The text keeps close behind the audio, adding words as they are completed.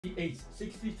He ate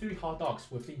 63 hot dogs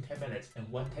within 10 minutes and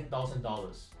won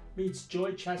 $10,000. Meets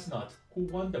Joey Chestnut, who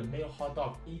won the male hot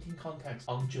dog eating contest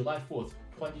on July 4,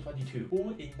 2022.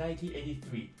 Born in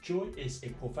 1983, Joey is a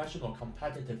professional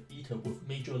competitive eater with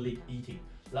Major League Eating.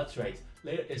 That's right,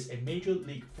 there is a Major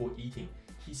League for eating.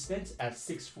 He stands at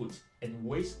 6 foot and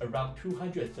weighs around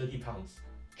 230 pounds.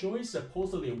 Joey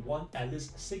supposedly won at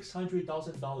least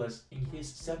 $600,000 in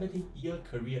his 17-year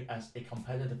career as a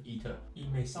competitive eater.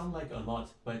 It may sound like a lot,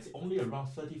 but it's only around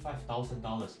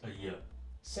 $35,000 a year.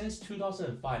 Since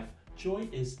 2005, Joey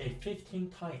is a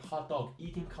 15-time hot dog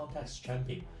eating contest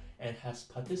champion and has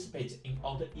participated in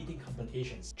other eating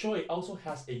competitions. Joey also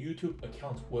has a YouTube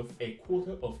account with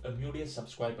 250,000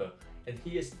 subscribers, and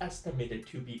he is estimated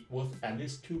to be worth at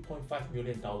least $2.5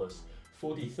 million.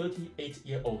 For the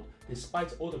 38-year-old,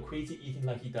 despite all the crazy eating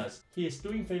like he does, he is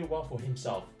doing very well for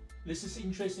himself. This is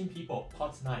Interesting People,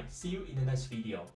 Part 9. See you in the next video.